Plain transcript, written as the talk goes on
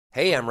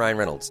Hey, I'm Ryan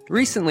Reynolds.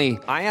 Recently,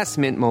 I asked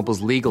Mint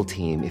Mobile's legal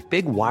team if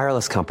big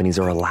wireless companies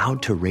are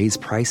allowed to raise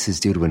prices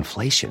due to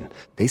inflation.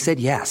 They said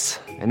yes.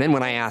 And then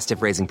when I asked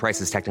if raising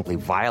prices technically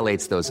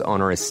violates those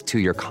onerous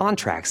two-year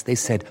contracts, they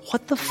said,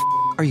 "What the f***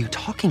 are you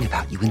talking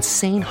about, you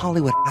insane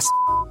Hollywood ass?"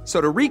 So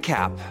to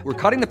recap, we're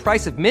cutting the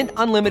price of Mint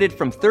Unlimited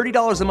from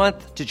 $30 a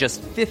month to just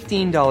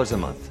 $15 a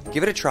month.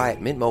 Give it a try at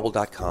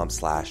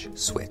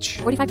mintmobile.com/switch.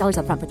 $45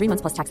 up front for 3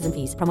 months plus taxes and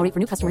fees. Promo rate for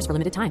new customers for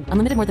limited time.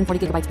 Unlimited more than 40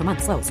 gigabytes per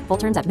month. Slows full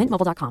terms at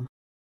mintmobile.com.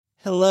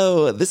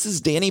 Hello, this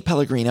is Danny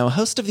Pellegrino,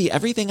 host of the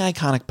Everything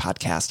Iconic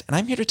podcast, and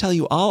I'm here to tell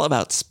you all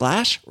about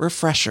Splash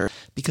Refresher,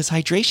 because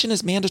hydration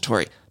is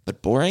mandatory,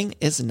 but boring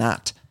is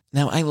not.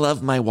 Now, I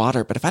love my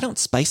water, but if I don't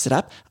spice it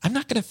up, I'm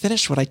not going to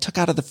finish what I took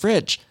out of the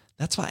fridge.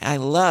 That's why I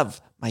love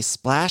my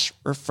Splash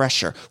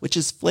Refresher, which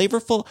is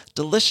flavorful,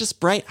 delicious,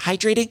 bright,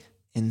 hydrating,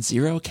 and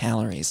 0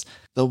 calories.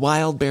 The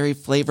wild berry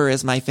flavor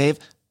is my fave.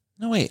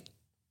 No, wait.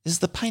 Is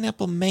the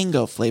pineapple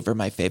mango flavor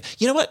my fave?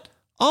 You know what?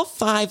 All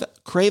 5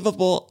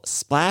 craveable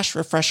Splash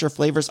Refresher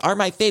flavors are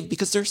my fave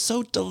because they're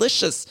so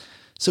delicious.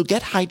 So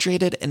get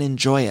hydrated and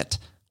enjoy it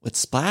with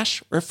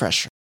Splash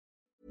Refresher.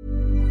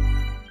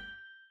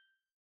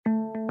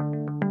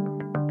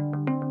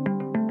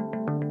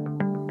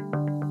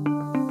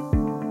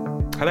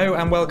 Hello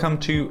and welcome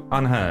to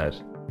Unheard.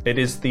 It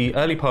is the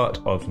early part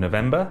of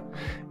November.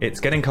 It's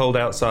getting cold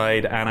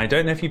outside, and I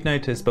don't know if you've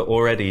noticed, but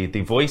already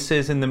the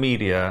voices in the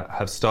media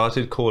have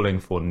started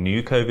calling for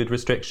new COVID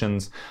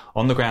restrictions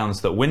on the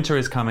grounds that winter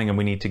is coming and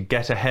we need to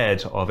get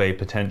ahead of a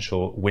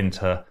potential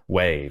winter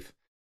wave.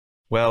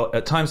 Well,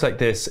 at times like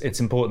this, it's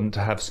important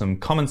to have some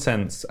common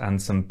sense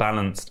and some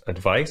balanced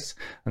advice.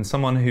 And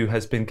someone who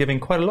has been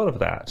giving quite a lot of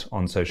that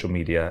on social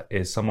media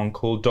is someone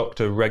called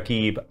Dr.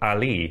 Raghib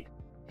Ali.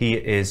 He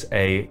is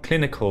a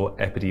clinical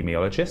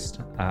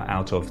epidemiologist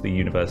out of the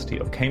University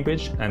of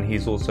Cambridge, and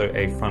he's also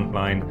a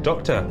frontline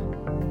doctor.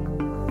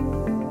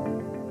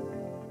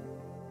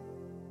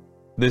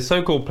 The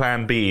so-called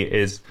Plan B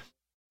is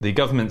the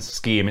government's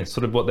scheme. It's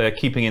sort of what they're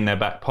keeping in their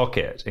back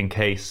pocket in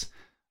case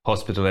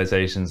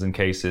hospitalizations and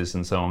cases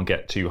and so on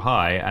get too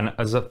high. And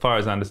as far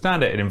as I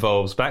understand it, it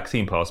involves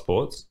vaccine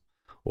passports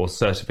or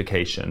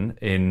certification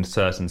in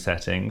certain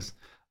settings.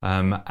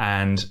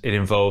 And it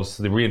involves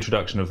the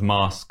reintroduction of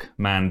mask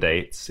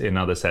mandates in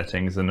other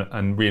settings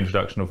and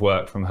reintroduction of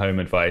work from home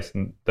advice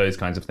and those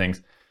kinds of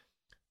things.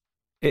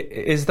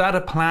 Is that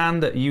a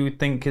plan that you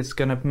think is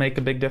going to make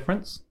a big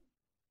difference?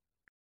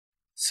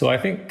 So I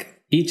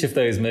think each of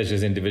those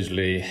measures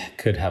individually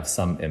could have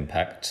some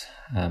impact.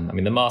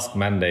 The mask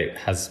mandate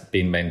has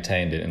been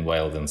maintained in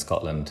Wales and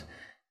Scotland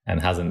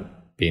and hasn't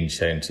been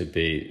shown to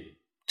be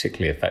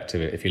particularly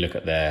effective if you look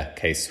at their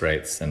case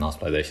rates and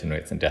hospitalization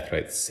rates and death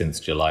rates since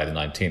July the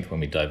 19th when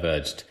we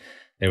diverged.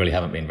 They really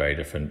haven't been very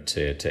different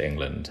to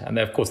England. And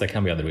of course, there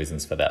can be other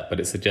reasons for that, but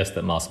it suggests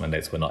that mask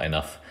mandates were not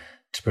enough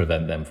to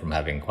prevent them from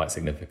having quite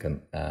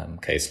significant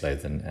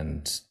caseloads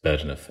and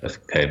burden of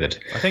COVID.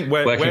 I think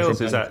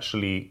Wales is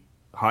actually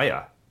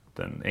higher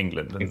than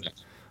England. And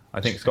I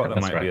think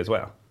Scotland might be as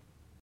well.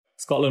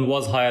 Scotland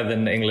was higher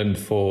than England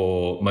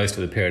for most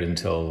of the period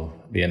until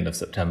the end of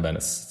September,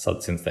 and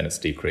since then it's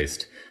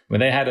decreased.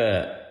 They had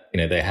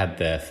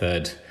their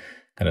third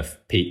kind of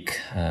peak,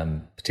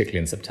 particularly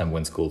in September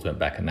when schools went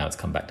back, and now it's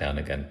come back down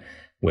again.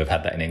 We've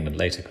had that in England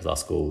later because our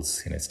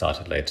schools,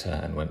 started later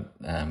and went,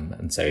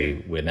 and so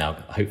we're now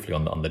hopefully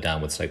on the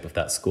downward slope of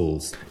that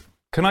schools.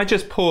 Can I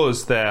just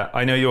pause there?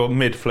 I know you're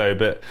mid-flow,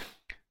 but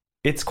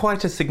it's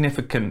quite a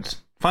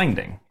significant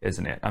finding,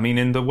 isn't it?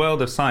 In the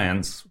world of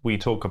science, we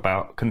talk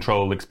about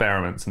controlled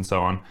experiments and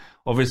so on.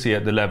 Obviously,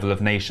 at the level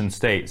of nation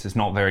states, it's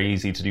not very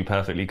easy to do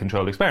perfectly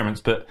controlled experiments,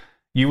 but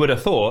you would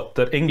have thought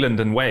that England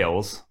and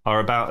Wales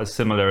are about as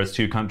similar as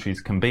two countries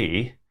can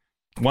be.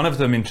 One of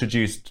them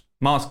introduced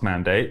mask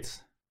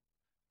mandates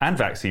and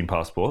vaccine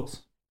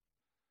passports,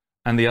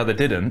 and the other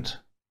didn't.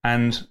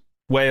 And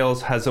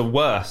Wales has a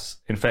worse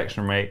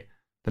infection rate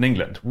than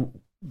England.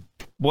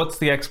 What's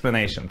the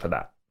explanation for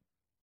that?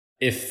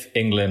 If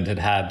England had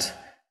had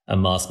a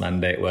mask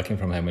mandate, working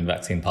from home and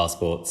vaccine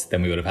passports,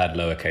 then we would have had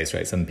lower case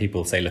rates. And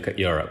people say, look at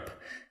Europe,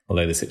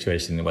 although the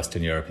situation in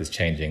Western Europe is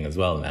changing as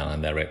well now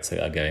and their rates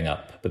are going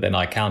up. But then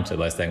I counter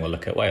by saying, well,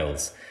 look at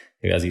Wales,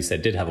 who, as you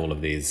said, did have all of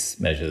these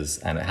measures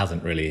and it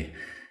hasn't really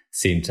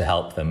seemed to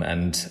help them.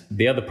 And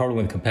the other problem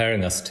with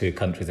comparing us to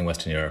countries in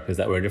Western Europe is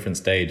that we're at a different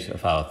stage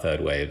of our third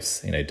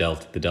waves. The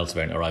Delta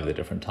variant arrived at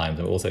different times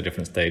and also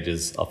different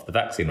stages of the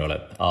vaccine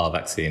rollout. Our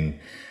vaccine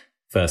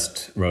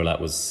first rollout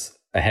was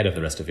ahead of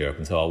the rest of Europe.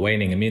 And so our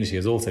waning immunity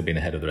has also been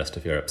ahead of the rest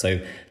of Europe. So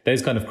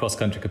those kind of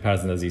cross-country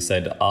comparisons, as you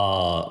said,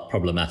 are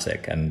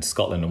problematic, and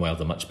Scotland and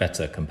Wales are much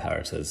better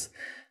comparators.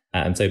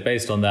 And so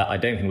based on that, I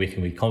don't think we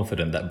can be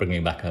confident that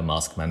bringing back a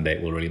mask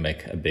mandate will really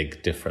make a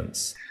big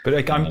difference.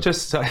 But I'm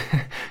just,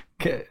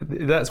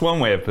 that's one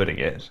way of putting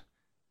it.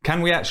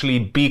 Can we actually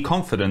be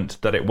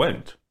confident that it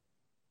won't?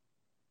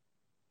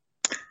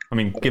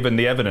 Given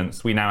the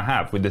evidence we now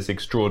have with this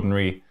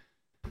extraordinary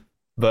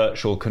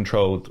virtual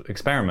controlled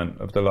experiment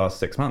of the last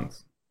 6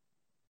 months.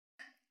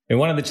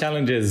 One of the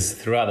challenges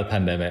throughout the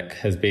pandemic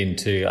has been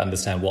to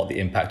understand what the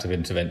impact of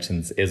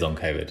interventions is on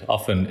COVID.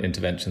 Often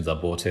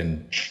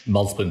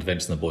multiple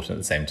interventions are brought in at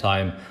the same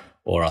time,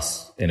 or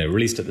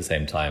released at the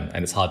same time.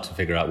 And it's hard to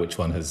figure out which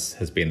one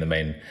has been the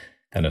main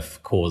kind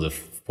of cause of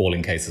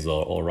falling cases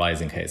or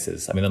rising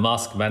cases. I mean, the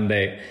mask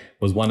mandate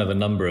was one of a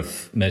number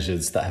of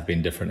measures that have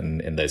been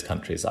different in those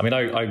countries. I mean,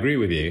 I agree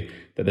with you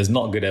that there's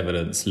not good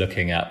evidence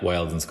looking at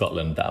Wales and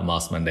Scotland that a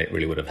mask mandate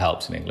really would have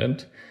helped in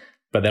England.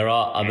 But there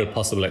are other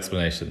possible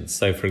explanations.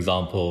 So, for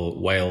example,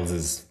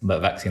 Wales's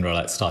vaccine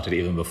rollout started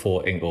even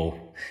before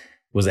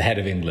was ahead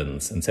of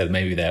England's, and so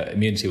maybe their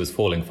immunity was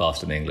falling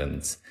faster than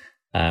England's.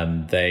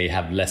 They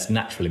have less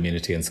natural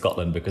immunity in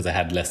Scotland because they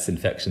had less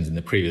infections in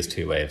the previous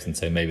 2 waves, and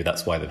so maybe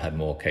that's why they've had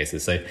more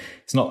cases. So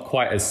it's not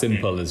quite as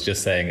simple as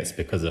just saying it's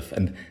because of...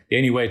 And the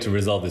only way to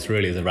resolve this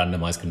really is a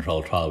randomized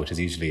controlled trial, which is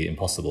usually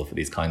impossible for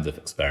these kinds of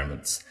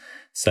experiments.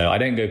 So I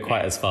don't go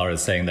quite as far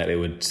as saying that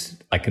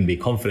I can be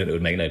confident it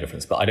would make no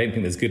difference, but I don't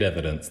think there's good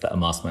evidence that a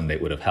mask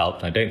mandate would have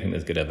helped. And I don't think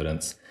there's good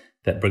evidence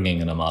that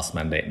bringing in a mask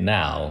mandate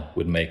now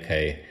would make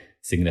a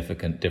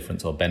significant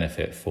difference or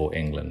benefit for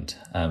England.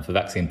 For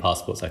vaccine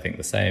passports, I think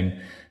the same.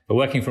 But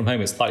working from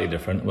home is slightly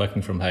different.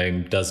 Working from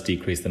home does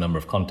decrease the number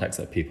of contacts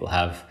that people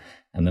have.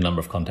 And the number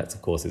of contacts,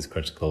 of course, is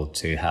critical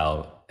to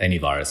how any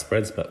virus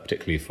spreads, but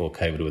particularly for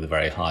COVID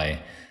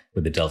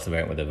with the Delta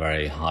variant with a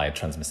very high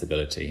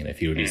transmissibility, if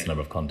you reduce the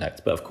number of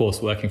contacts. But of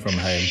course, working from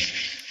home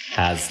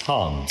has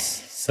harms,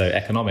 so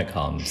economic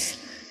harms,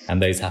 and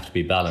those have to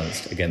be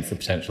balanced against the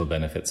potential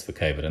benefits for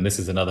COVID. And this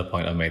is another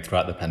point I made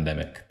throughout the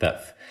pandemic,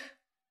 that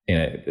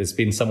there's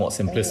been somewhat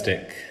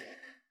simplistic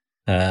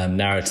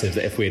narrative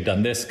that if we had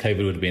done this,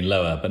 COVID would have been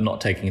lower, but not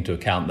taking into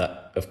account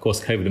that, of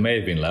course, COVID may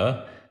have been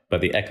lower,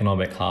 but the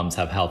economic harms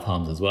have health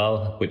harms as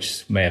well,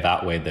 which may have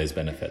outweighed those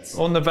benefits.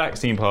 On the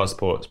vaccine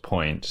passports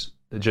point,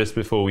 just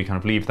before we kind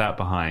of leave that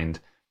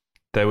behind,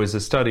 there was a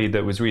study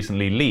that was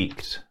recently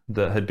leaked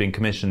that had been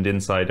commissioned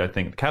inside, I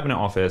think, the Cabinet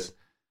Office,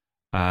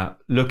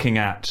 looking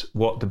at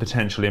what the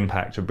potential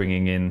impact of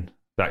bringing in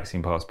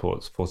vaccine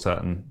passports for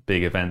certain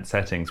big event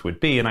settings would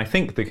be. And I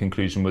think the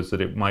conclusion was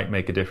that it might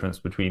make a difference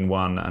between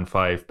 1 and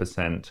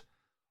 5%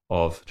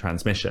 of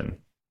transmission,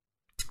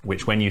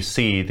 which, when you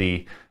see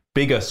the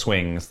bigger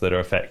swings that are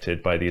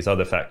affected by these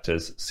other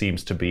factors,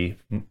 seems to be,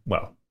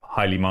 well,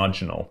 highly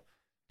marginal.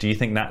 Do you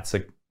think that's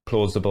a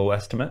plausible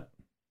estimate?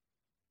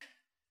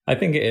 I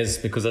think it is,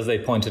 because as they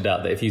pointed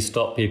out, that if you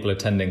stop people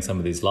attending some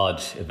of these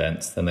large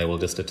events, then they will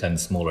just attend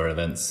smaller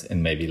events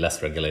in maybe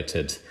less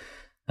regulated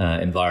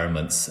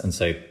environments. And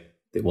so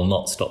it will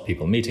not stop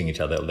people meeting each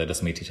other. They'll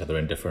just meet each other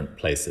in different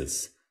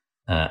places.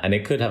 And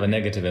it could have a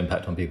negative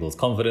impact on people's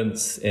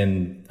confidence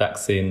in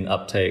vaccine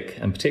uptake.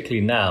 And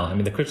particularly now, I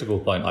mean, the critical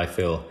point I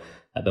feel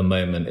at the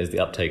moment is the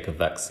uptake of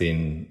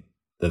vaccine,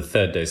 the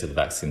third dose of the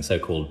vaccine,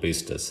 so-called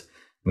boosters.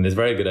 I mean, there's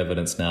very good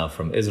evidence now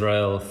from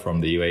Israel,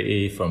 from the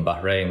UAE, from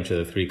Bahrain, which are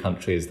the 3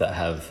 countries that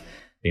have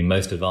been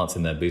most advanced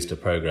in their booster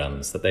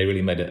programs, that they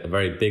really made a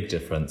very big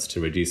difference to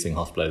reducing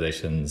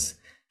hospitalizations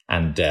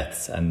and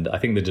deaths. And I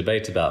think the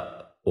debate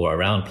about or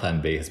around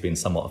Plan B has been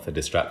somewhat of a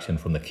distraction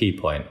from the key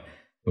point,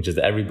 which is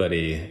that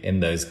everybody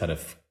in those kind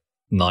of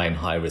 9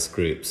 high-risk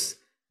groups,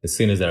 as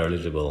soon as they're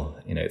eligible,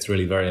 it's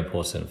really very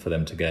important for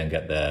them to go and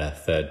get their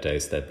third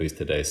dose, their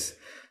booster dose.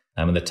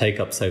 And the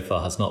take-up so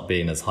far has not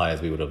been as high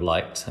as we would have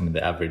liked. I mean,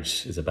 the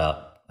average is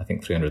about, I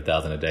think,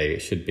 300,000 a day. It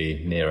should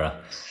be nearer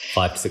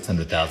 500,000 to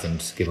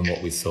 600,000, given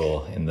what we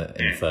saw in the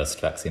first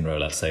vaccine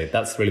rollout. So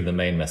that's really the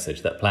main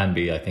message, that Plan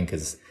B, I think,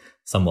 is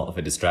somewhat of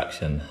a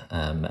distraction,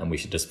 and we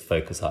should just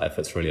focus our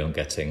efforts really on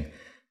getting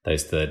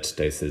those third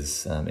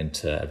doses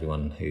into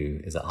everyone who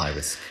is at high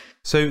risk.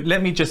 So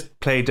let me just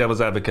play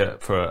devil's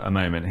advocate for a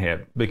moment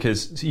here,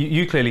 because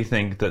you clearly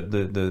think that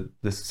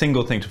the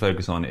single thing to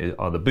focus on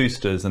are the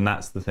boosters, and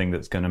that's the thing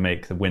that's going to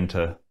make the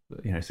winter,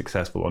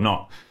 successful or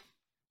not.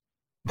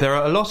 There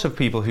are a lot of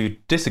people who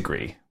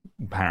disagree,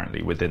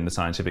 apparently, within the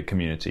scientific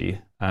community,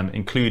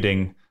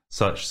 including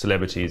such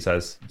celebrities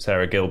as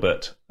Sarah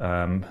Gilbert,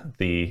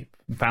 the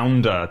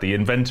founder, the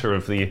inventor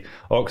of the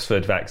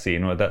Oxford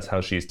vaccine, or that's how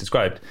she's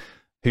described,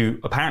 who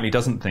apparently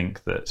doesn't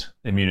think that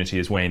immunity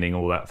is waning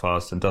all that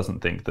fast and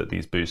doesn't think that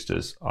these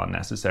boosters are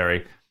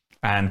necessary.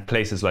 And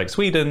places like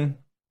Sweden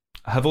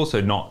have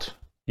also not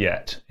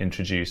yet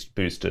introduced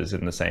boosters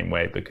in the same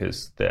way,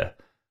 because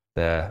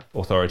their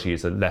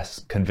authorities are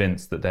less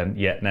convinced that they're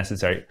yet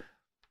necessary.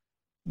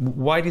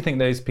 Why do you think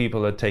those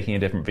people are taking a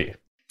different view?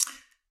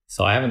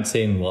 So I haven't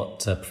seen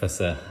what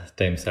Professor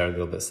Dame Sarah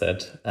Gilbert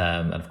said,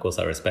 and of course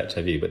I respect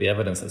her view, but the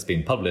evidence that's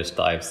been published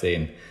that I've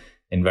seen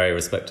in very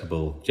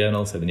respectable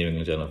journals, so the New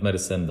England Journal of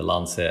Medicine, the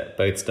Lancet,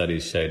 both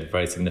studies showed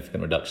very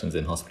significant reductions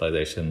in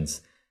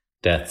hospitalizations,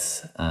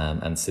 deaths,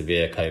 and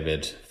severe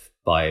COVID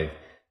by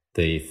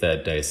the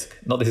third dose.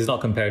 This is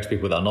not compared to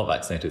people that are not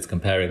vaccinated, it's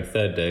comparing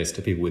third dose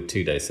to people with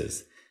 2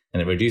 doses.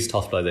 And it reduced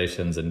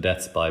hospitalizations and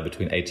deaths by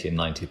between 80 and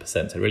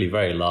 90%, so really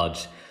very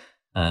large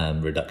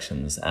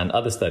reductions. And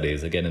other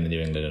studies, again in the New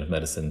England Journal of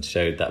Medicine,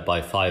 showed that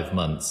by 5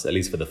 months, at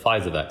least for the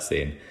Pfizer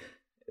vaccine,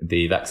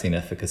 the vaccine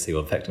efficacy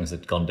or effectiveness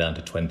had gone down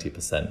to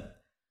 20%.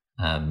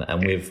 And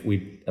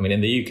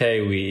in the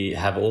UK, we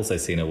have also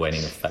seen a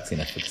waning of vaccine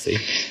efficacy,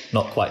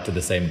 not quite to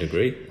the same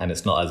degree, and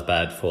it's not as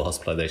bad for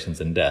hospitalizations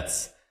and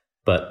deaths.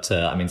 But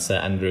Sir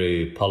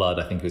Andrew Pollard,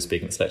 I think, who was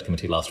speaking at the Select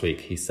Committee last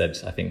week, he said,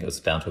 I think it was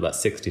down to about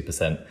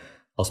 60%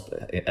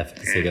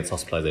 efficacy against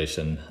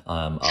hospitalization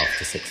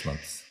after 6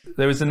 months.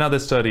 There was another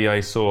study I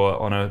saw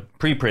on a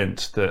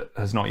preprint that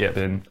has not yet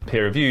been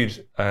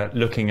peer-reviewed,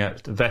 looking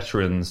at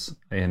veterans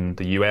in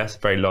the US,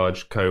 very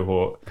large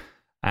cohort.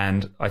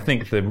 And I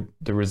think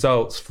the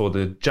results for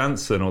the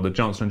Janssen or the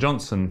Johnson &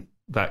 Johnson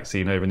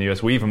vaccine over in the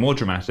US were even more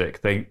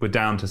dramatic. They were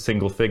down to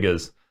single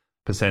figures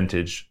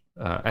percentage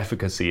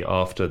efficacy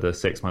after the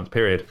 6-month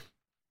period.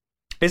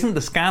 Isn't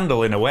the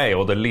scandal in a way,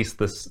 or at least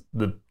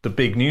the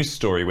big news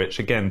story, which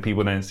again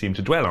people don't seem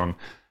to dwell on,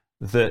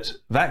 that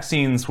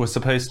vaccines were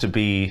supposed to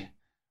be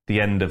the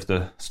end of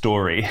the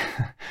story?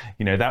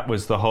 That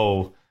was the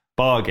whole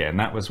bargain.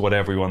 That was what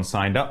everyone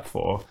signed up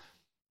for.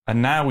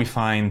 And now we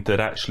find that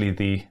actually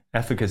the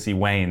efficacy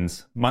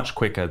wanes much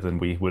quicker than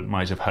we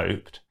might have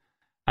hoped.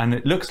 And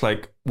it looks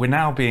like we're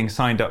now being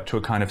signed up to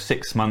a kind of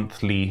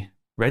 6-monthly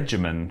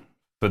regimen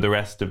for the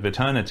rest of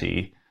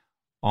eternity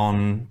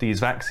on these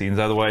vaccines.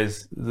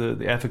 Otherwise,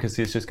 the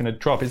efficacy is just going to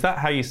drop. Is that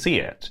how you see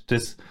it?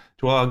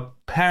 Do our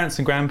parents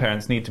and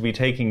grandparents need to be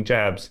taking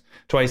jabs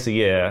twice a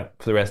year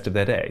for the rest of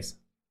their days?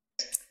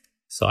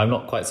 So I'm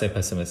not quite so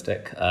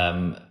pessimistic.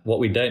 What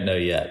we don't know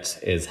yet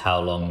is how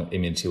long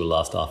immunity will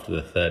last after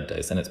the third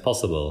dose. And it's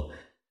possible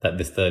that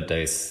this third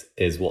dose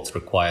is what's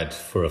required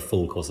for a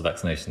full course of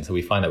vaccination. So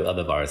we find out with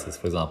other viruses,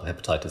 for example,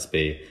 hepatitis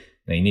B,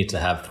 you need to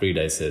have 3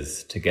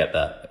 doses to get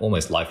that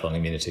almost lifelong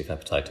immunity for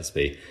hepatitis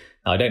B.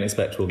 Now, I don't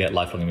expect we'll get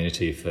lifelong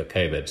immunity for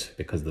COVID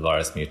because the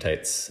virus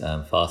mutates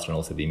faster and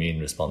also the immune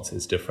response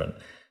is different.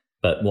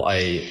 But what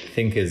I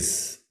think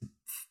is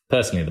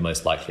personally the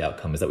most likely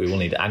outcome is that we will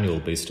need annual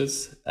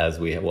boosters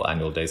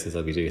annual doses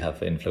as we do have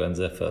for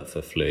influenza,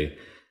 for flu.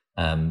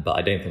 But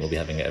I don't think we'll be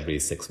having it every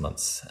 6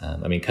 months.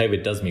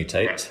 COVID does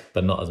mutate,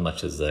 but not as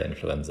much as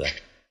influenza.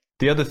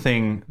 The other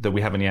thing that we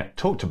haven't yet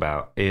talked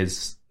about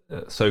is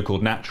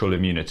so-called natural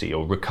immunity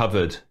or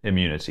recovered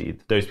immunity.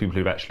 Those people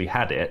who've actually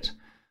had it,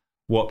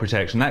 what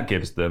protection that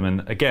gives them.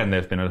 And again,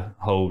 there have been a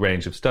whole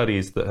range of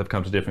studies that have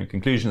come to different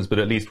conclusions, but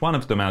at least one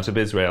of them out of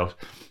Israel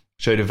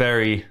showed a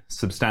very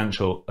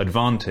substantial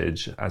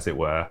advantage, as it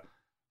were,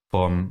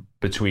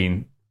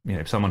 between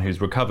someone who's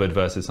recovered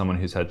versus someone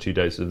who's had 2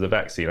 doses of the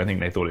vaccine. I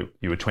think they thought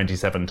you were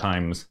 27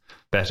 times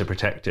better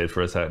protected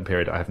for a certain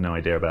period. I have no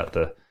idea about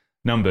the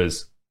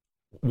numbers.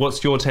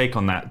 What's your take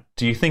on that?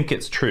 Do you think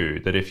it's true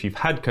that if you've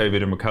had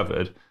COVID and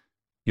recovered,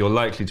 you're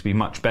likely to be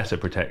much better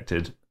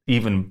protected,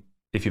 even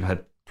if you've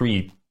had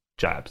 3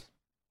 jabs?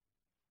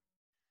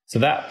 So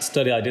that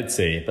study I did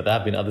see, but there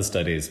have been other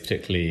studies,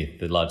 particularly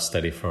the large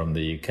study from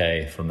the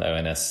UK, from the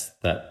ONS,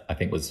 that I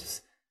think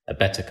was a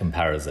better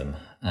comparison,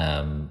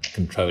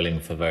 controlling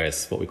for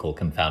various what we call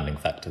confounding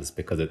factors,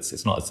 because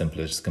it's not as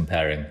simple as just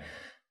comparing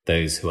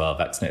those who are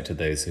vaccinated to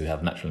those who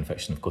have natural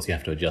infection. Of course, you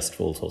have to adjust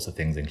for all sorts of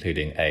things,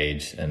 including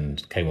age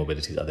and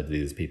comorbidities, other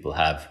diseases people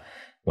have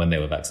when they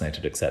were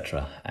vaccinated,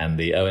 etc. And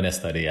the ONS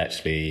study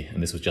actually,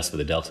 and this was just for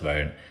the Delta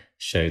variant,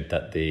 showed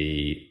that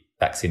the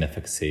vaccine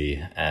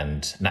efficacy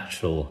and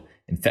natural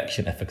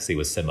infection efficacy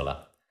was similar.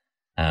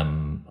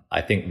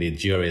 I think the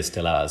jury is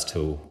still out as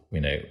to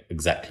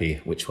exactly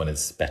which one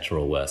is better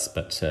or worse,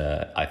 but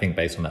I think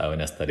based on the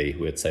ONS study,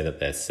 we would say that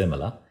they're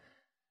similar.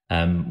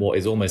 What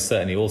is almost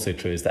certainly also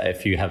true is that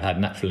if you have had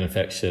natural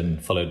infection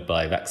followed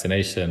by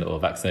vaccination or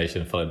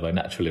vaccination followed by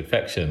natural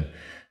infection,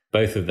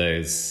 both of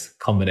those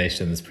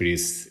combinations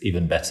produce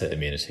even better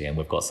immunity, and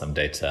we've got some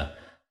data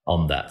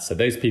on that. So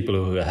those people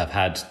who have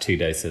had 2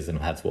 doses and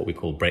have had what we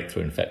call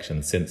breakthrough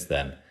infection since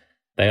then,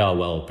 they are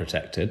well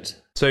protected.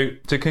 So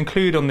to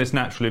conclude on this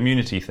natural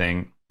immunity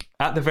thing,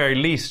 at the very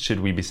least,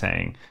 should we be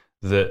saying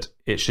that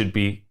it should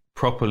be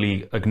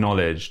properly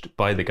acknowledged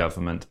by the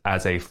government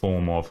as a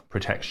form of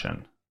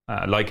protection?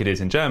 Like it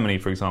is in Germany,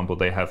 for example,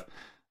 they have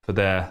for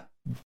their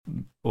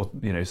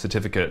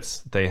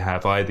certificates, they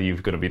have either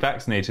you've got to be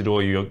vaccinated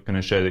or you're going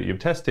to show that you've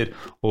tested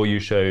or you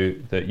show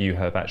that you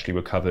have actually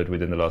recovered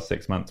within the last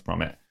 6 months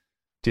from it.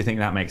 Do you think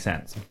that makes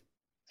sense?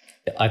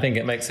 I think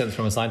it makes sense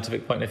from a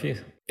scientific point of view.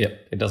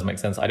 Yep, it does make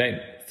sense. I don't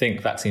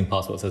think vaccine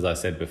passports, as I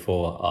said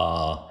before,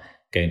 are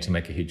going to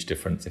make a huge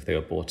difference if they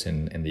were bought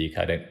in the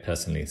UK. I don't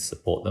personally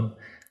support them.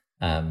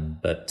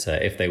 But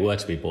if they were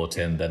to be bought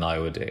in, then I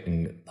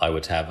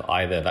would have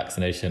either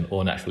vaccination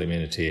or natural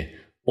immunity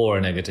or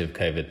a negative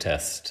COVID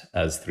test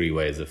as 3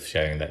 ways of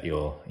showing that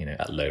you're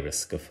at low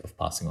risk of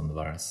passing on the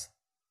virus.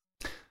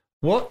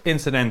 What,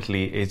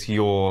 incidentally, is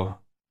your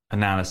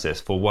analysis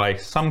for why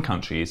some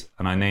countries,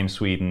 and I name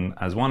Sweden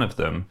as one of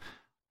them,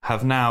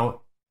 have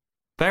now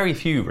very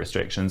few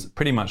restrictions,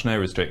 pretty much no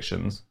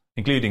restrictions,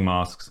 including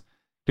masks,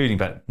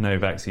 including no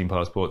vaccine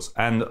passports,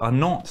 and are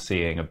not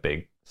seeing a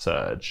big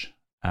surge?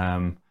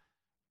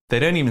 They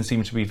don't even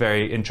seem to be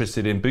very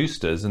interested in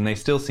boosters, and they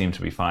still seem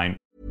to be fine.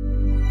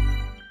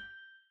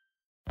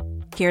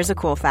 Here's a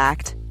cool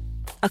fact.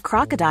 a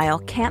crocodile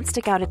can't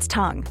stick out its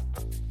tongue.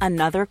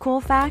 Another cool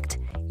fact,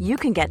 you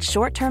can get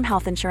short-term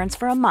health insurance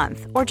for a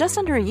month or just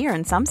under a year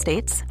in some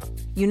states.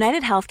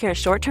 United Healthcare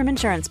short-term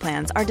insurance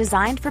plans are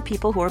designed for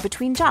people who are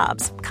between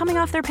jobs, coming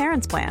off their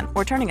parents' plan,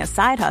 or turning a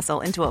side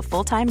hustle into a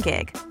full-time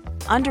gig.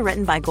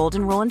 Underwritten by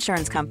Golden Rule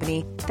Insurance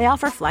Company, they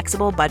offer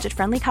flexible,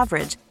 budget-friendly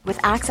coverage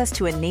with access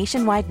to a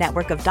nationwide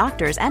network of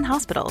doctors and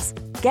hospitals.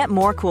 Get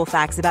more cool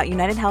facts about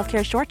United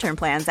Healthcare short-term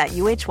plans at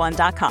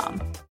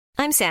uh1.com.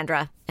 I'm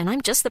Sandra, and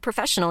I'm just the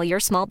professional your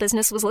small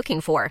business was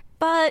looking for.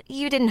 But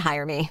you didn't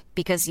hire me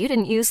because you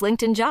didn't use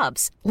LinkedIn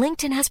Jobs.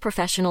 LinkedIn has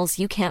professionals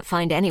you can't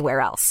find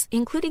anywhere else,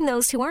 including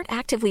those who aren't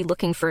actively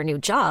looking for a new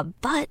job,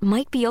 but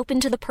might be open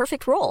to the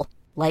perfect role,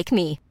 like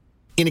me.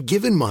 In a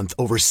given month,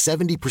 over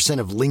 70%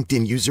 of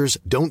LinkedIn users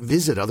don't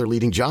visit other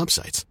leading job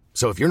sites.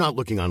 So if you're not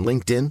looking on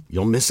LinkedIn,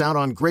 you'll miss out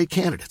on great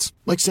candidates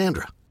like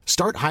Sandra.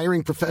 Start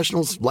hiring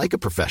professionals like a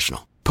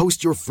professional.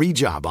 Post your free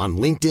job on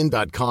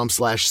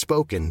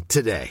linkedin.com/spoken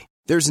today.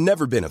 There's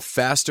never been a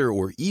faster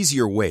or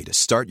easier way to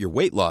start your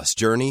weight loss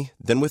journey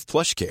than with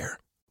PlushCare.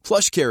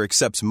 PlushCare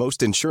accepts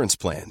most insurance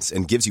plans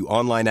and gives you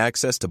online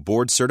access to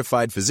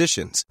board-certified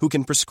physicians who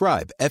can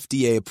prescribe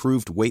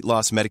FDA-approved weight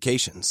loss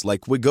medications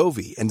like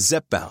Wegovy and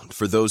Zepbound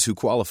for those who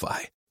qualify.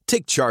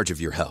 Take charge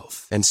of your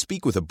health and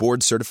speak with a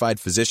board-certified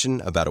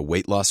physician about a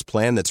weight loss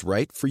plan that's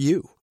right for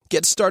you.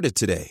 Get started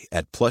today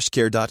at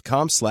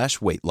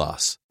plushcare.com/weight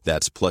loss.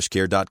 That's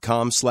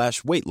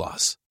plushcare.com/weight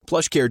loss.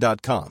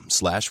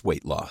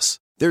 plushcare.com/weight loss.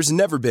 There's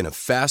never been a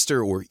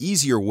faster or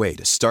easier way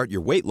to start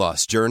your weight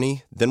loss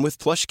journey than with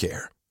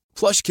PlushCare.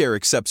 PlushCare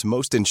accepts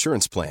most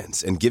insurance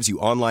plans and gives you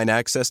online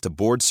access to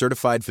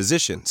board-certified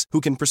physicians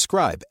who can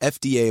prescribe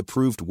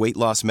FDA-approved weight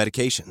loss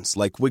medications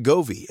like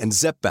Wegovy and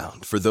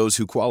Zepbound for those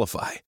who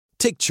qualify.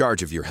 Take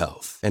charge of your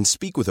health and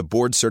speak with a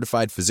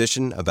board-certified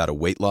physician about a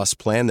weight loss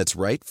plan that's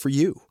right for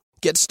you.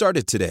 Get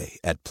started today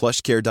at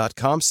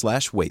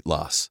plushcare.com/weight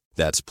loss.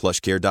 That's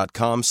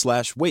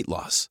plushcare.com/weight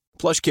loss.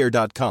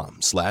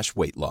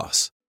 plushcare.com/weight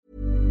loss.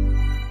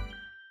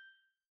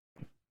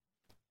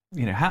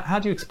 You know, how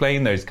do you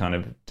explain those kind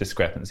of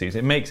discrepancies?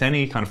 It makes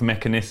any kind of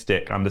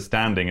mechanistic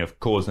understanding of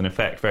cause and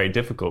effect very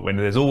difficult when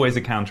there's always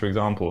a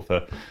counterexample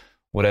for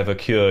whatever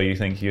cure you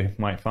think you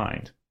might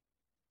find.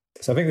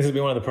 So I think this has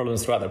been one of the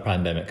problems throughout the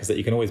pandemic, is that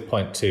you can always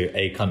point to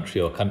a country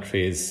or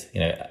countries,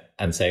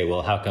 and say,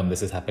 well, how come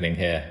this is happening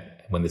here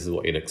when this is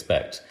what you'd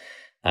expect?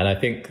 And I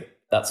think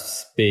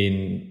that's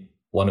been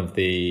one of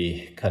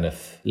the kind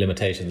of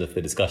limitations of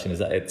the discussion, is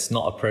that it's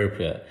not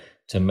appropriate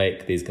to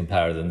make these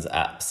comparisons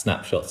at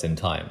snapshots in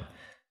time.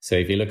 So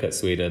if you look at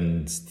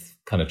Sweden's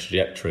kind of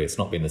trajectory, it's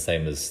not been the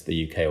same as the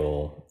UK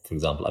or, for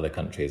example, other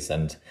countries.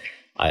 And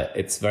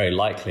it's very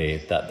likely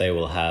that they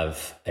will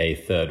have a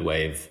third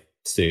wave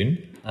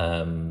soon,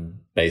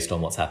 based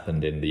on what's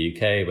happened in the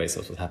UK, based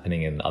on what's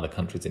happening in other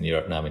countries in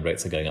Europe now. I mean,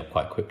 rates are going up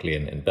quite quickly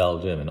in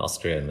Belgium, in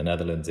Austria, in the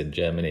Netherlands, in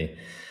Germany.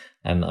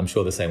 And I'm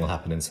sure the same will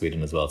happen in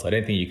Sweden as well. So I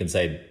don't think you can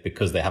say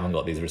because they haven't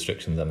got these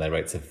restrictions and their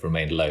rates have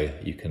remained low,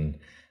 you can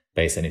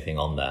base anything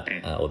on that,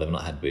 or they've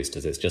not had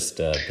boosters. It's just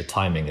the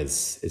timing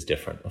is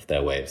different of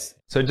their waves.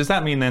 So does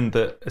that mean then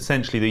that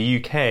essentially the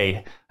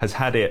UK has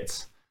had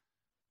its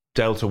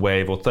Delta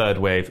wave or third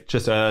wave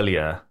just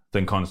earlier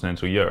than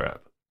continental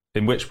Europe?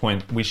 In which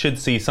point we should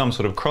see some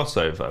sort of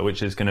crossover,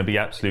 which is going to be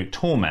absolute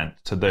torment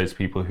to those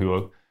people who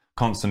are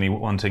constantly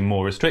wanting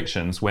more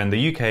restrictions, when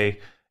the UK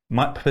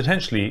might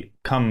potentially,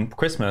 come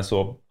Christmas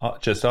or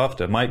just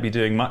after, might be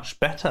doing much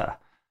better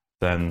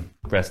than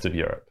the rest of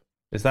Europe.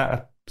 Is that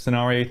a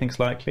scenario you think is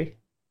likely?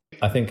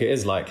 I think it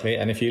is likely.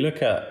 And if you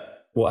look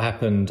at what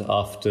happened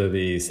after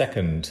the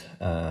second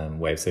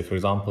wave, so for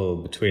example,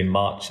 between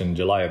March and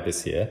July of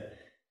this year,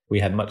 we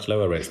had much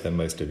lower rates than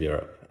most of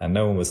Europe. And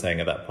no one was saying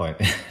at that point,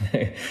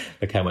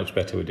 look how much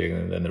better we're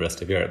doing than the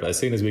rest of Europe. But as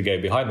soon as we go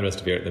behind the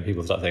rest of Europe, then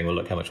people start saying, well,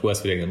 look how much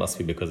worse we're doing. It must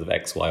be because of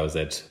X, Y, or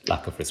Z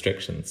lack of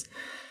restrictions.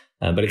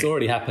 But it's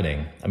already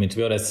happening. I mean, to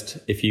be honest,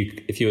 if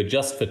you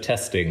adjust for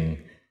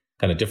testing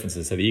kind of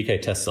differences, so the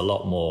UK tests a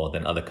lot more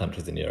than other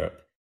countries in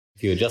Europe.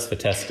 If you adjust for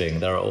testing,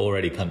 there are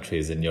already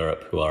countries in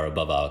Europe who are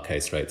above our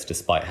case rates,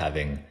 despite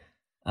having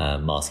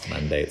mask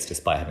mandates,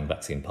 despite having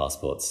vaccine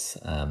passports,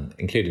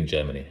 including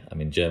Germany. I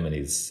mean,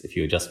 Germany's, if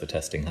you adjust for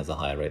testing, has a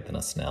higher rate than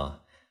us now,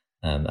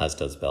 as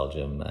does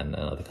Belgium and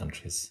other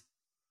countries.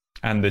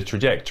 And the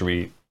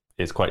trajectory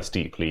is quite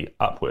steeply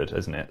upward,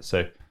 isn't it?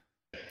 So,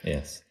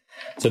 yes.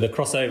 So the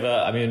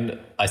crossover, I mean,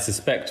 I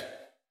suspect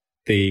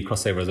the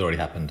crossover has already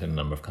happened in a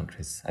number of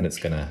countries, and it's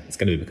going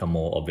to become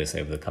more obvious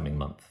over the coming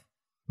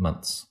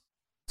months.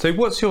 So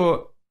what's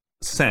your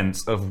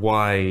sense of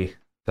why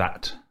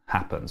that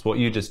happens? What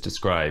you just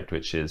described,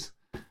 which is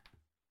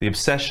the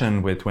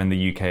obsession with when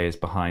the UK is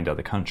behind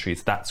other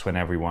countries, that's when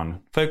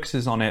everyone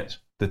focuses on it.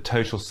 The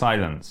total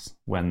silence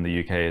when the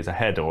UK is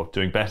ahead or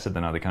doing better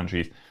than other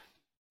countries.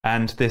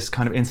 And this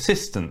kind of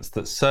insistence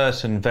that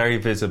certain very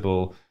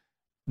visible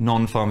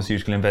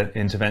non-pharmaceutical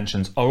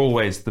interventions are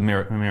always the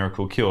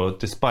miracle cure,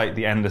 despite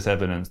the endless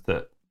evidence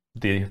that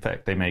the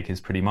effect they make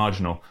is pretty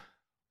marginal.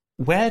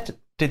 Where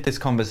did this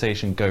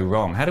conversation go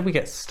wrong? How did we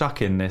get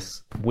stuck in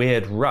this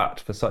weird rut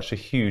for such a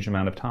huge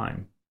amount of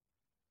time?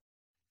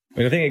 I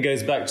mean, I think it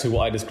goes back to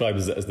what I described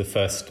as the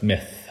first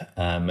myth,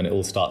 and it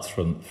all starts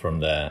from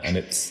there. And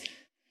it's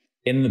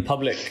in the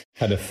public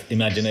kind of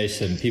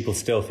imagination, people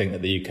still think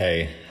that the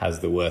UK has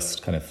the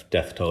worst kind of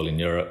death toll in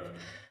Europe.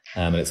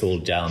 And it's all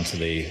down to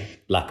the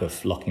lack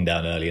of locking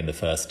down early in the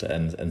first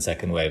and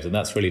second waves. And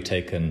that's really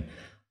taken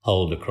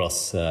hold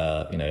across,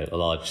 a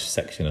large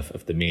section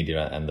of the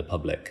media and the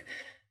public.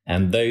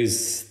 And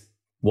those,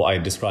 what I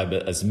describe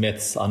as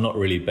myths, are not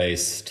really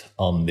based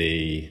on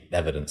the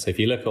evidence. So if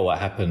you look at what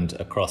happened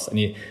across,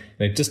 and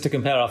just to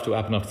compare after what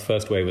happened after the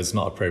first wave is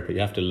not appropriate.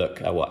 You have to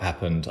look at what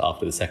happened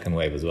after the second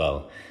wave as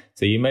well.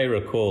 So you may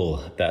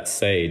recall that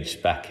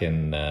SAGE back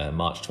in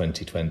March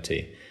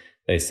 2020,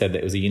 they said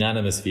that it was a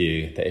unanimous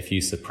view that if you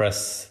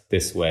suppress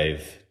this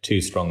wave too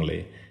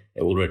strongly,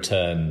 it will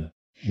return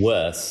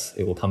worse,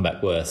 it will come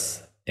back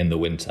worse in the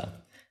winter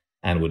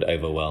and would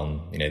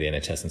overwhelm, the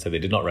NHS. And so they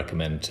did not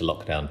recommend to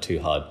lock down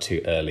too hard,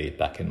 too early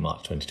back in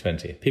March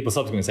 2020. People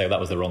subsequently say that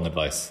was the wrong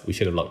advice. We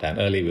should have locked down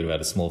early. We would have had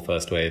a small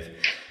first wave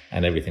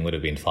and everything would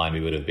have been fine.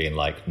 We would have been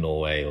like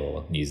Norway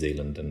or New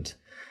Zealand. And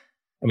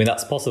I mean,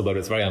 that's possible, but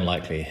it's very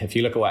unlikely. If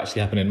you look at what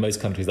actually happened in most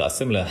countries that are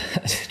similar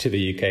to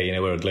the UK,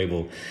 we're a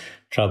global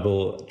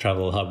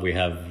travel hub. We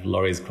have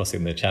lorries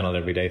crossing the channel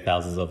every day,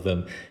 thousands of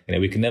them.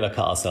 We can never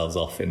cut ourselves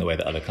off in the way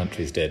that other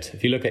countries did.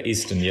 If you look at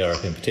Eastern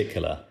Europe in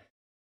particular,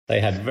 they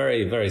had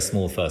very, very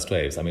small first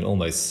waves. I mean,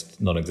 almost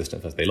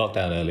non-existent first. They locked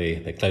down early,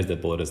 they closed their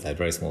borders, they had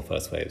very small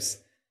first waves.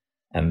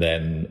 And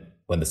then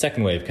when the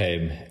second wave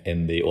came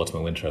in the autumn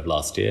and winter of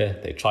last year,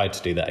 they tried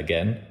to do that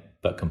again,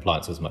 but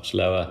compliance was much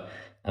lower,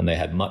 and they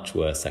had much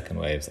worse second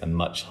waves and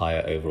much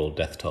higher overall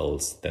death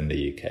tolls than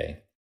the UK.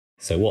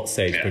 So what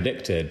SAGE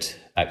predicted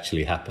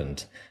actually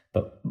happened,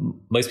 but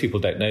most people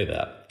don't know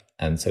that.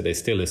 And so they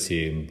still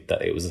assume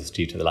that it was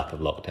due to the lack of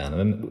lockdown. And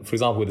then, for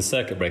example, with the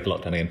circuit breaker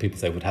lockdown, again, people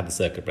say if we'd had the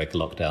circuit breaker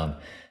lockdown,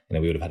 we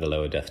would have had a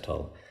lower death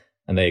toll.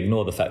 And they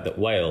ignore the fact that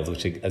Wales,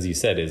 which, as you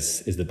said,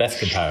 is the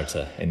best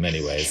comparator in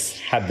many ways,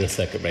 had the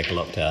circuit breaker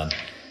lockdown.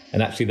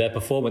 And actually their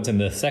performance in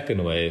the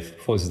second wave,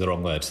 performance is the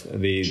wrong word,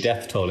 the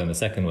death toll in the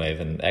second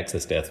wave and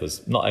excess death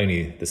was not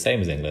only the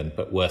same as England,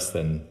 but worse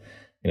than,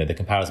 the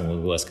comparison was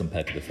worse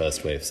compared to the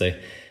first wave. So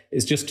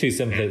it's just too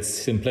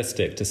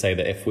simplistic to say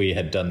that if we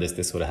had done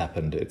this would have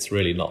happened. It's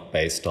really not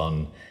based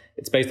on,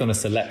 it's based on a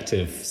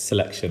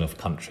selection of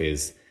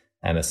countries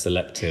and a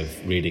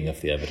selective reading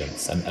of the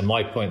evidence. And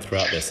my point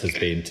throughout this has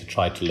been to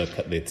try to look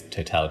at the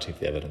totality of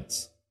the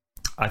evidence.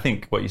 I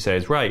think what you say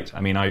is right.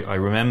 I mean, I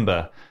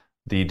remember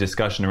the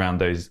discussion around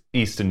those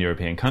Eastern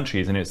European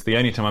countries, and it's the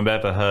only time I've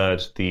ever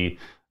heard the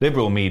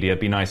liberal media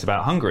be nice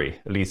about Hungary,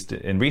 at least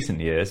in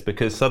recent years,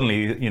 because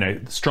suddenly, the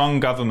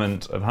strong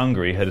government of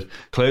Hungary had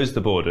closed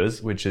the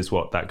borders, which is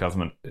what that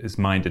government is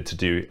minded to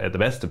do at the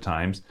best of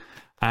times,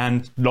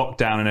 and locked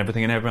down and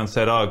everything, and everyone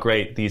said, oh,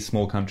 great, these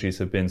small countries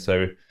have been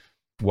so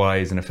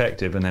wise and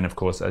effective. And then, of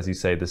course, as you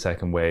say, the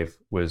second wave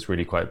was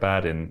really quite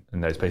bad in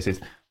those places.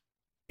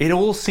 It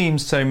all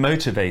seems so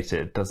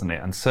motivated, doesn't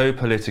it? And so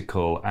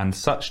political and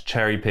such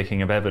cherry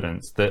picking of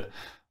evidence that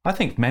I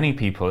think many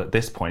people at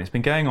this point, it's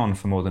been going on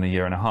for more than a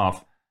year and a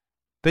half,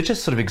 they're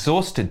just sort of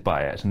exhausted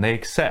by it. And they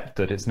accept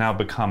that it's now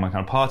become a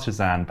kind of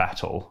partisan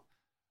battle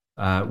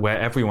where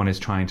everyone is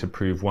trying to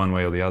prove one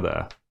way or the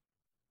other.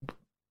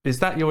 Is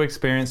that your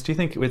experience? Do you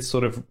think it's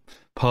sort of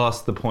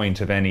past the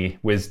point of any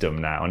wisdom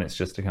now and it's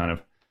just a kind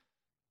of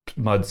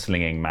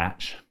mudslinging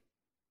match?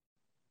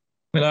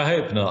 I mean, I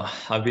hope not.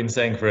 I've been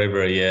saying for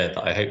over a year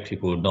that I hope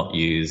people would not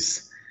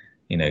use,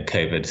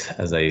 COVID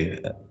as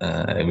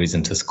a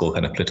reason to score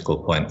kind of political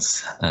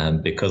points,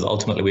 because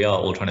ultimately we are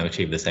all trying to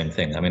achieve the same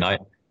thing. I mean, I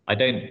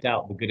don't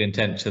doubt the good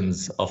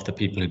intentions of the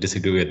people who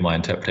disagree with my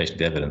interpretation of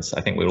the evidence.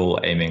 I think we're all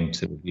aiming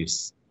to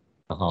reduce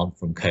the harm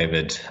from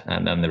COVID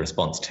and the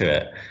response to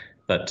it.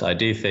 But I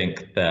do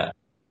think that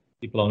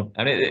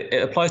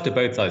it applies to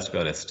both sides, to be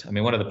honest. I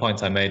mean, one of the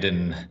points I made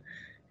in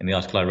the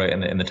article I wrote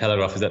in the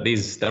Telegraph is that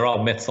there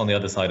are myths on the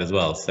other side as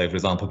well. So, for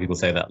example, people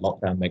say that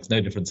lockdown makes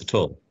no difference at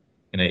all.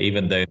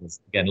 Even though there's,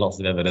 again, lots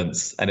of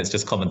evidence, and it's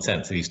just common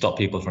sense. If you stop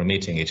people from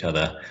meeting each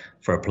other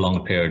for a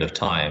prolonged period of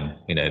time,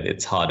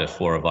 it's harder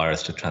for a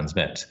virus to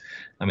transmit.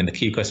 I mean, the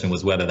key question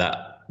was whether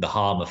the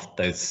harm of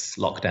those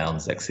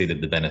lockdowns exceeded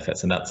the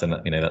benefits, and that's an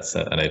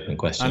open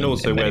question. And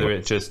also whether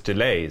it just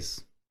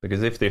delays,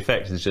 because if the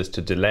effect is just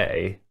to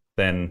delay,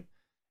 then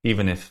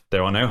even if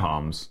there are no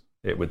harms,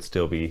 it would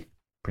still be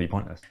pretty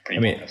pointless. I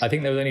mean, I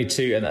think there was only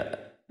two, and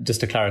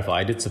just to clarify,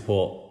 I did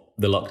support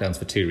the lockdowns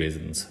for two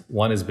reasons.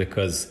 One is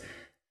because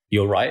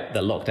you're right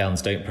that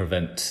lockdowns don't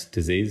prevent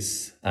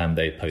disease and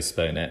they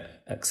postpone it,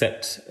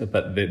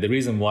 but the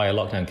reason why a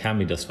lockdown can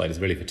be justified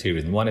is really for two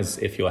reasons. One is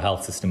if your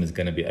health system is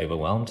going to be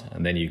overwhelmed,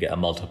 and then you get a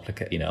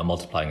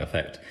multiplying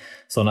effect.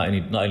 So not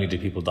only do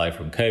people die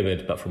from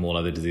COVID, but from all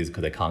other diseases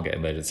because they can't get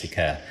emergency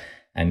care.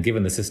 And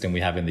given the system we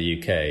have in the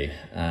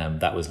UK,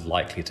 that was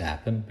likely to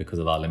happen because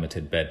of our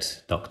limited bed,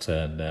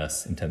 doctor,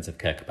 nurse, intensive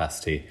care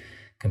capacity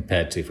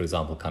compared to, for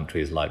example,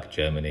 countries like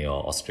Germany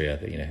or Austria,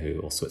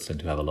 or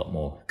Switzerland, who have a lot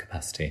more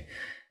capacity.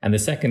 And the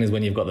second is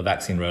when you've got the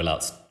vaccine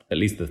rollouts, at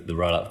least the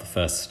rollout of the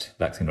first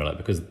vaccine rollout,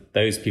 because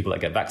those people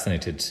that get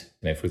vaccinated,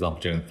 for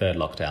example, during the third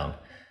lockdown,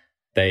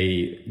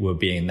 they were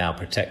being now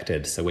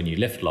protected. So when you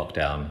lift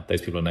lockdown,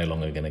 those people are no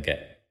longer going to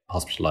get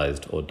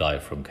hospitalized or die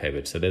from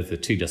COVID. So there's the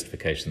two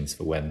justifications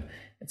for when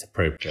it's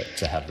appropriate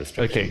to have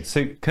restrictions.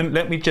 Okay, so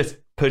let me just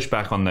push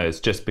back on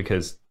those, just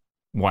because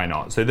why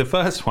not? So the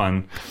first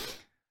one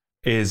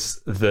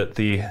is that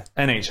the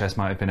NHS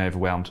might have been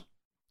overwhelmed.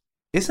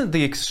 Isn't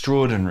the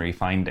extraordinary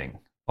finding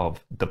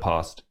of the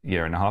past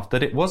year and a half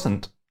that it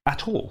wasn't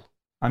at all?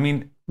 I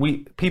mean,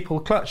 people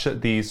clutch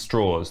at these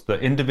straws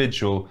that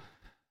individual,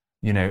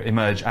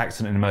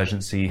 accident and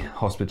emergency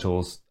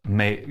hospitals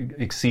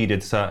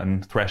exceeded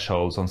certain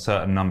thresholds on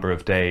certain number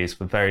of days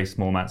for very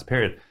small amounts of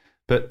period.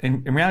 But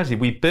in reality,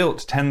 we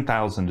built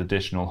 10,000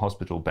 additional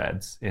hospital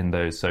beds in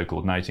those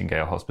so-called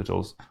Nightingale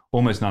hospitals,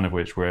 almost none of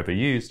which were ever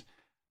used.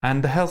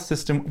 And the health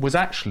system was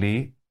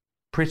actually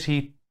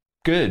pretty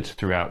good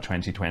throughout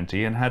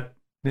 2020, and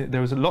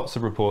there was lots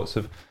of reports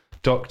of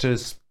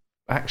doctors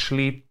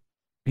actually,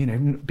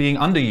 being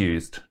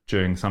underused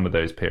during some of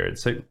those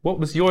periods. So what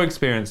was your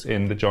experience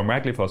in the John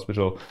Radcliffe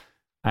Hospital?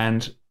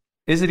 And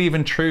is it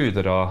even true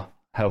that our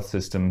health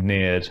system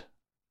neared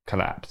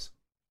collapse?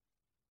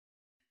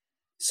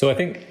 So I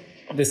think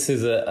this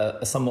is a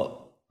somewhat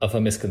of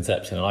a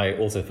misconception, and I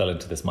also fell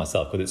into this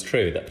myself, but it's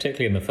true that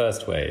particularly in the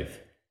first wave,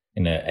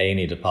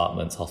 A&E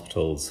departments,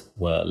 hospitals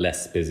were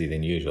less busy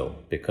than usual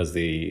because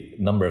the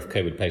number of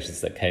COVID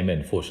patients that came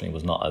in, fortunately,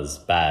 was not as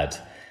bad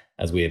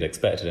as we had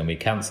expected. And we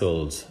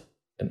cancelled,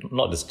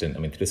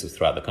 this was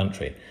throughout the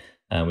country,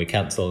 and we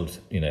cancelled,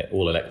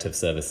 all elective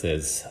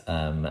services,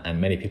 and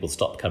many people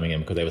stopped coming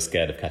in because they were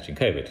scared of catching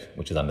COVID,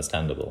 which is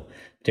understandable,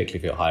 particularly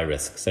if you're high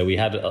risk. So we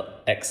had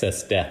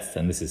excess deaths,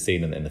 and this is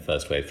seen in the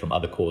first wave, from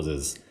other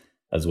causes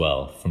as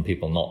well, from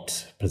people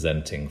not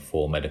presenting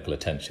for medical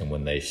attention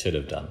when they should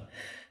have done.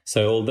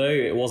 So although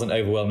it wasn't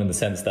overwhelming in the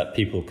sense that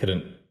people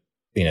couldn't,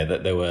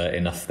 that there were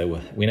enough,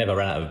 we never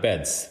ran out of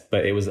beds,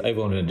 but it was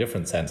overwhelming in a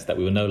different sense that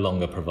we were no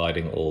longer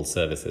providing all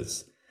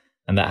services.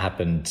 And that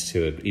happened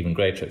to an even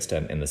greater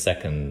extent in the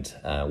second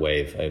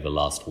wave over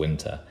last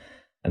winter.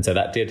 And so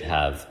that did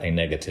have a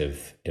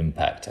negative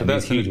impact. And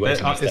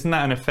isn't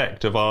that an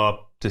effect of our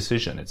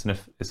decision?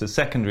 It's a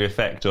secondary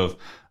effect of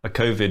a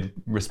COVID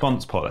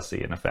response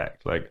policy, in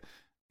effect.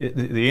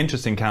 The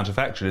interesting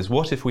counterfactual is,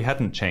 what if we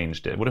hadn't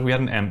changed it? What if we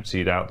hadn't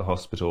emptied out the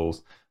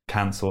hospitals,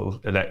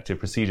 cancelled elective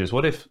procedures?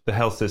 What if the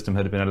health system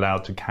had been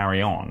allowed to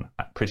carry on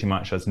pretty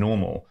much as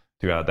normal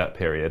throughout that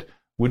period?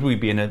 Would we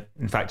be in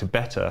fact, a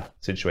better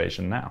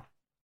situation now?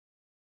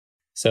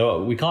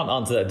 So we can't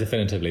answer that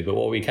definitively, but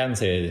what we can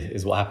say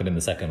is what happened in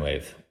the second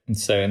wave. And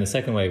so in the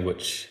second wave,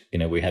 which,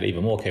 we had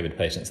even more COVID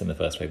patients than the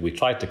first wave, we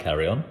tried to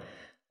carry on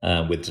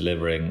with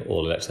delivering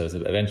all electives.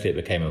 Eventually it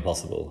became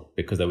impossible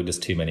because there were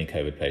just too many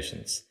COVID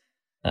patients.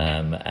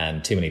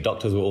 And too many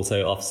doctors were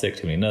also off sick,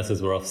 too many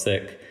nurses were off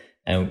sick.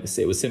 And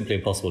it was simply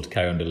impossible to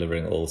carry on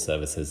delivering all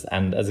services.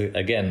 And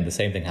again, the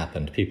same thing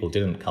happened. People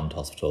didn't come to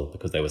hospital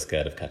because they were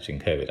scared of catching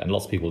COVID. And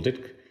lots of people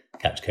did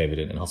catch COVID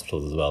in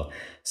hospitals as well.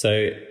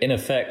 So in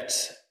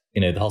effect,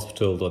 the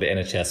hospital or the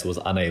NHS was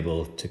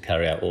unable to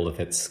carry out all of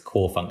its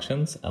core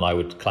functions. And I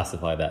would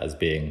classify that as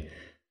being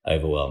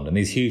overwhelmed. And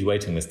these huge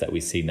waiting lists that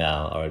we see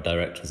now are a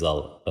direct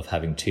result of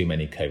having too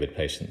many COVID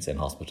patients in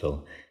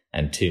hospital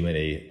and too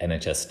many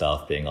NHS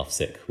staff being off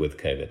sick with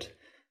COVID.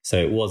 So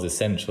it was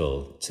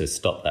essential to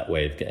stop that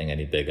wave getting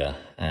any bigger.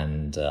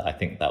 And I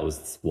think that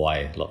was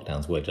why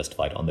lockdowns were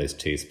justified on those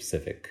two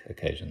specific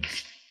occasions.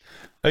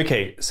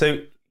 Okay, so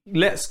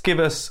let's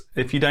give us,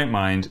 if you don't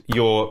mind,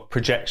 your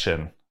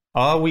projection.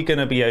 Are we going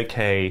to be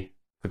okay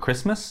for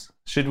Christmas?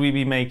 Should we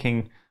be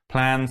making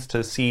plans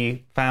to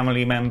see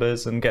family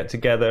members and get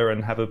together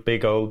and have a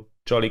big old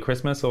jolly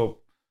Christmas? Or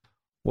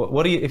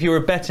what do you, if you're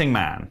a betting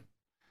man,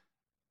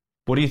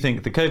 what do you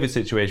think the COVID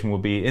situation will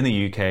be in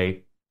the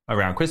UK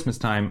around Christmas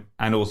time?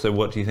 And also,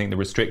 what do you think the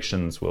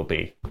restrictions will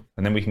be?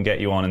 And then we can get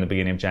you on in the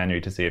beginning of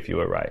January to see if you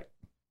were right.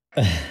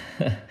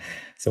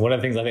 So one of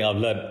the things I think I've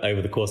learned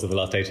over the course of the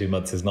last 18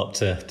 months is not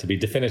to be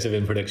definitive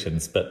in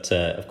predictions. But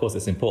of course,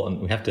 it's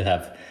important. We have to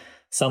have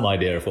some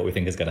idea of what we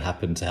think is going to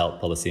happen to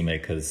help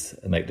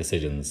policymakers make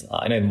decisions.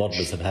 I know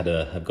modelers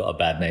have got a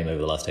bad name over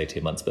the last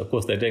 18 months, but of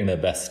course they're doing their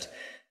best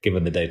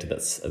given the data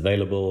that's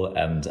available.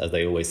 And as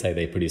they always say,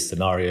 they produce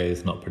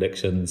scenarios, not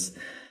predictions.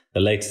 The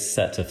latest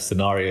set of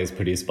scenarios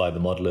produced by the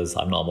modelers,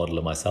 I'm not a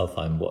modeler myself,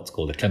 I'm what's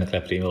called a clinical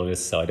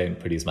epidemiologist, so I don't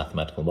produce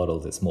mathematical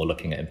models. It's more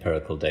looking at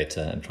empirical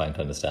data and trying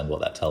to understand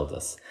what that tells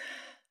us.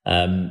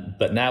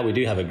 But now we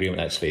do have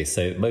agreement, actually.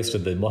 So most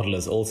of the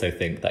modelers also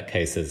think that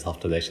cases,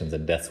 hospitalizations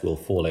and deaths will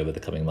fall over the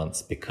coming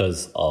months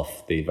because of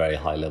the very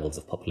high levels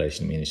of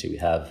population immunity we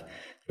have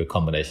through a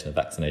combination of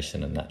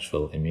vaccination and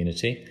natural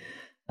immunity.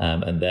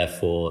 And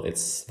therefore,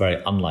 it's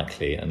very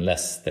unlikely,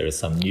 unless there is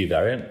some new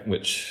variant,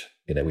 which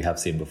we have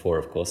seen before,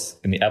 of course.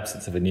 In the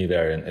absence of a new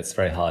variant, it's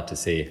very hard to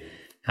see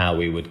how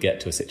we would get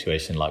to a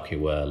situation like we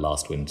were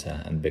last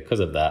winter. And because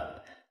of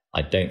that,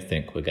 I don't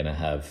think we're going to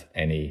have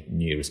any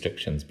new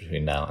restrictions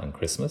between now and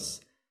Christmas.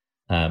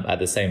 At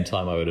the same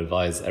time, I would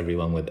advise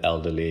everyone with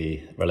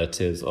elderly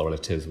relatives or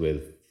relatives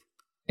with,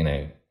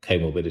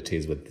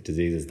 comorbidities with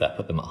diseases that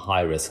put them at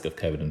high risk of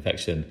COVID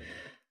infection,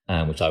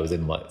 which I was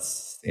in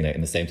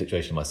the same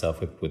situation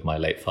myself with my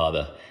late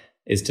father,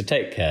 is to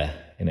take care,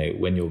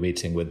 when you're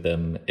meeting with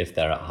them, if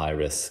they're at high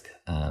risk,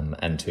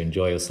 and to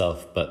enjoy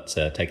yourself, but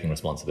taking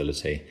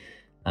responsibility,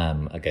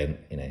 again,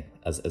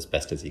 as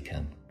best as you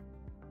can.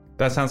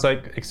 That sounds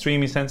like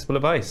extremely sensible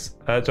advice.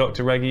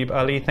 Dr. Raghib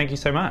Ali, thank you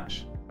so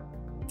much.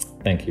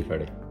 Thank you,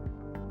 Freddie.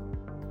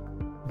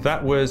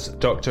 That was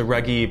Dr.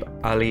 Raghib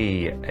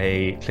Ali,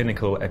 a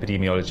clinical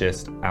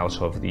epidemiologist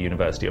out of the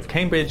University of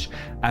Cambridge.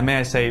 And may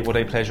I say what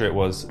a pleasure it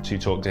was to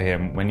talk to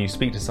him. When you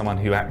speak to someone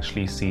who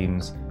actually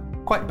seems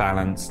quite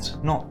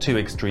balanced, not too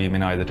extreme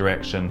in either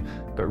direction,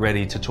 but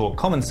ready to talk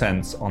common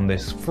sense on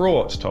this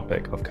fraught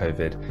topic of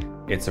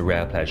COVID, it's a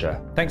rare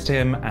pleasure. Thanks to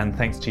him, and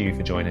thanks to you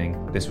for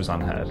joining. This was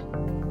Unheard.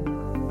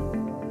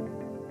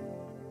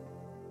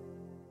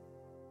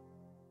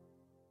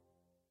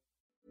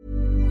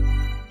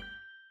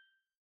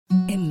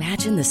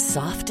 Imagine the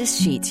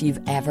softest sheets you've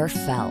ever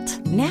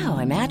felt. Now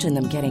imagine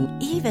them getting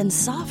even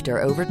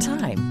softer over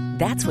time.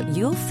 That's what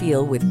you'll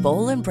feel with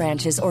Boll &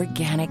 Branch's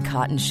organic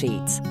cotton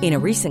sheets. In a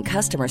recent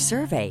customer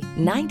survey,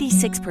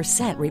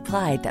 96%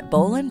 replied that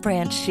Boll &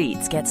 Branch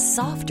sheets get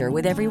softer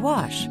with every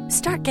wash.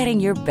 Start getting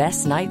your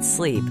best night's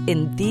sleep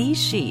in these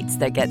sheets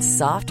that get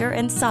softer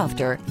and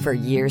softer for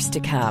years to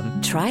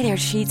come. Try their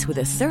sheets with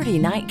a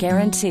 30-night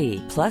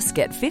guarantee. Plus,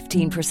 get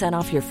 15%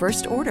 off your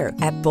first order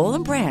at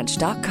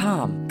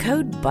bollandbranch.com.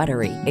 Code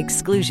BUTTERY.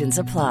 Exclusions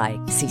apply.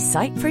 See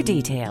site for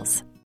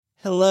details.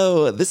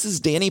 Hello, this is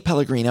Danny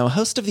Pellegrino,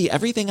 host of the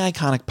Everything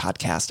Iconic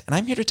podcast, and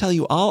I'm here to tell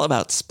you all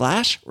about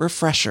Splash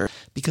Refresher,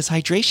 because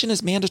hydration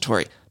is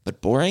mandatory, but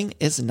boring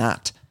is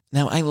not.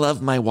 Now, I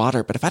love my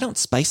water, but if I don't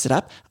spice it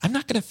up, I'm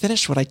not going to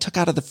finish what I took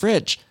out of the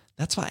fridge.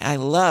 That's why I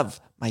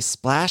love my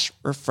Splash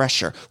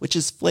Refresher, which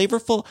is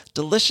flavorful,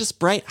 delicious,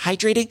 bright,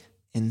 hydrating,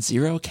 and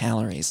 0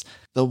 calories.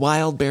 The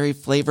wild berry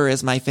flavor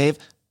is my fave.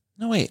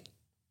 No, wait.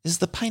 Is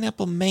the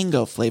pineapple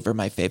mango flavor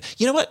my fave?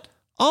 You know what?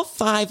 All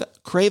 5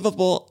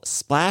 craveable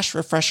Splash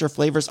Refresher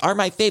flavors are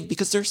my fave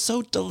because they're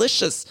so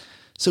delicious.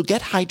 So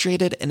get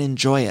hydrated and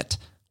enjoy it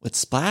with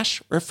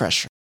Splash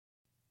Refresher.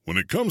 When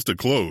it comes to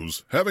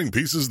clothes, having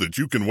pieces that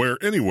you can wear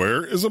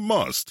anywhere is a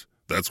must.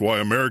 That's why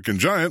American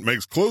Giant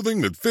makes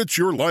clothing that fits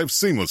your life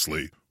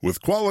seamlessly,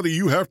 with quality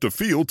you have to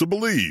feel to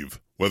believe.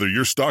 Whether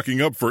you're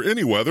stocking up for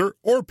any weather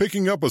or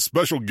picking up a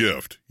special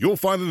gift, you'll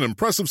find an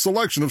impressive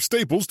selection of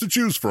staples to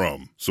choose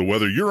from. So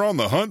whether you're on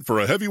the hunt for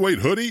a heavyweight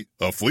hoodie,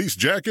 a fleece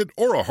jacket,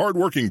 or a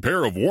hardworking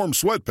pair of warm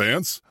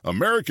sweatpants,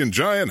 American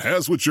Giant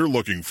has what you're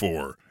looking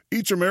for.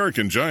 Each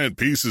American Giant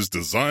piece is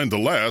designed to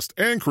last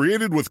and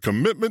created with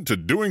commitment to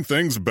doing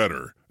things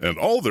better. And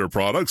all their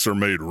products are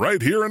made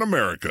right here in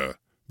America.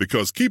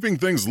 Because keeping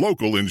things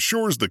local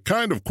ensures the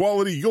kind of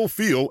quality you'll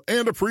feel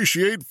and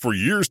appreciate for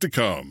years to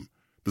come.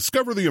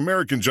 Discover the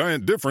American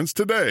Giant difference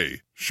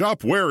today.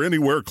 Shop Wear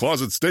Anywhere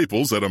closet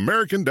staples at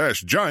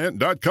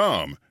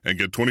american-giant.com and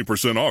get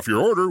 20% off your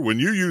order when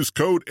you use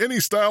code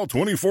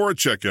ANYSTYLE24 at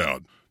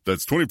checkout.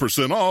 That's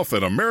 20% off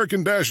at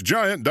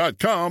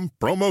american-giant.com,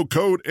 promo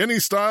code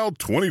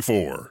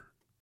ANYSTYLE24.